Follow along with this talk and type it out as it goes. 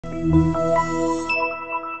You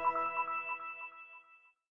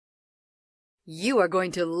are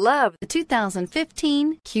going to love the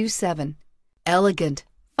 2015 Q7. Elegant,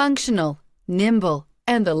 functional, nimble,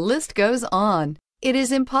 and the list goes on. It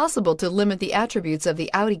is impossible to limit the attributes of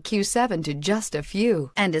the Audi Q7 to just a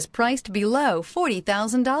few and is priced below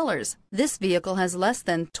 $40,000. This vehicle has less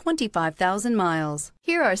than 25,000 miles.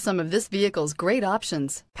 Here are some of this vehicle's great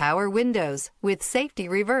options: power windows with safety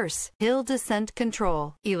reverse, hill descent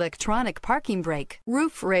control, electronic parking brake,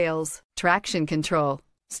 roof rails, traction control,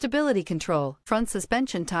 stability control, front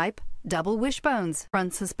suspension type, double wishbones,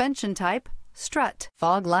 front suspension type, strut,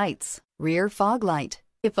 fog lights, rear fog light.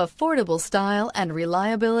 If affordable style and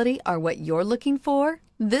reliability are what you're looking for,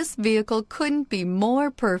 this vehicle couldn't be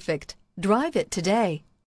more perfect. Drive it today.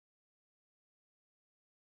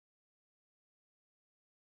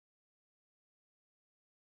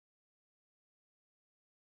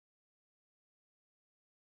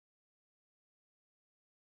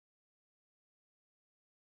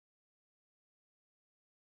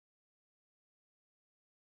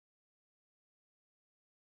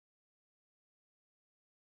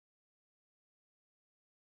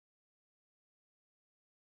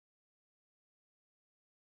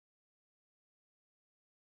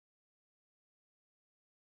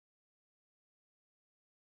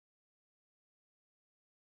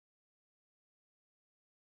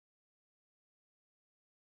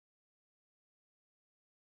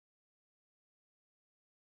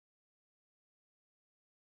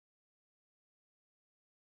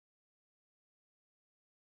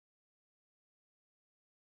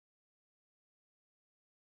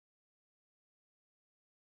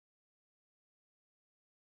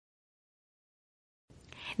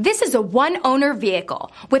 This is a one-owner vehicle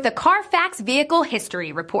with a Carfax Vehicle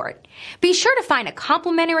History Report. Be sure to find a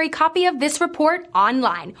complimentary copy of this report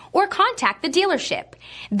online or contact the dealership.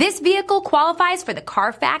 This vehicle qualifies for the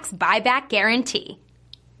Carfax Buyback Guarantee.